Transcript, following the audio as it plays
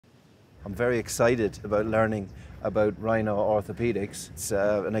I'm very excited about learning about rhino orthopedics. It's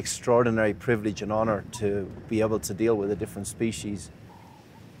an extraordinary privilege and honour to be able to deal with a different species.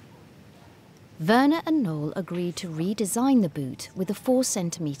 Werner and Noel agreed to redesign the boot with a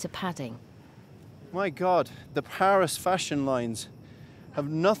 4-centimetre padding. My God, the Paris fashion lines have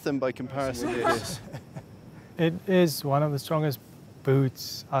nothing by comparison to this. It is one of the strongest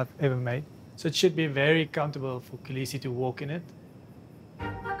boots I've ever made. So it should be very comfortable for Khaleesi to walk in it.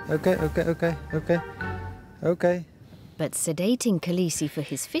 Okay. But sedating Khaleesi for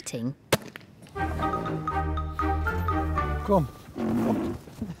his fitting... Come.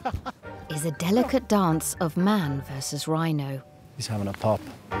 ...is a delicate dance of man versus rhino. He's having a pop.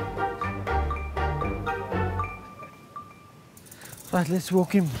 Right, let's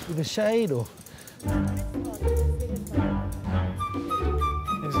walk him to the shade or...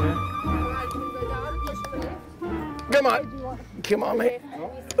 Is it? Come on, mate.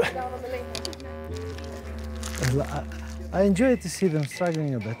 I enjoy to see them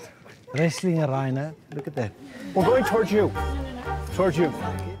struggling a bit. Wrestling a rhino, look at that. We're going towards you. Towards you.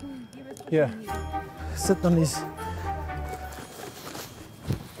 Yeah. Sit on his...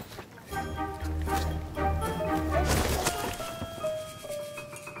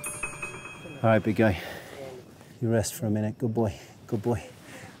 All right, big guy. You rest for a minute. Good boy. Good boy.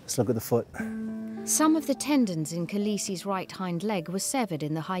 Let's look at the foot. Some of the tendons in Khaleesi's right hind leg were severed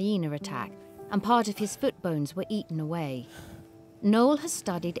in the hyena attack, and part of his foot bones were eaten away. Noel has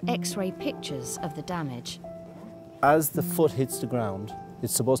studied X-ray pictures of the damage. As the foot hits the ground,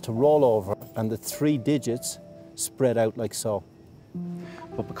 it's supposed to roll over and the 3 digits spread out like so.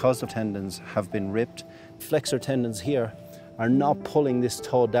 But because the tendons have been ripped, flexor tendons here are not pulling this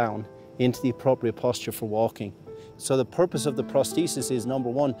toe down into the appropriate posture for walking. So the purpose of the prosthesis is, number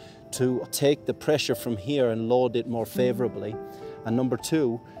 1, to take the pressure from here and load it more favorably, and number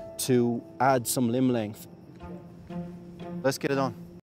 2, to add some limb length. Let's get it on.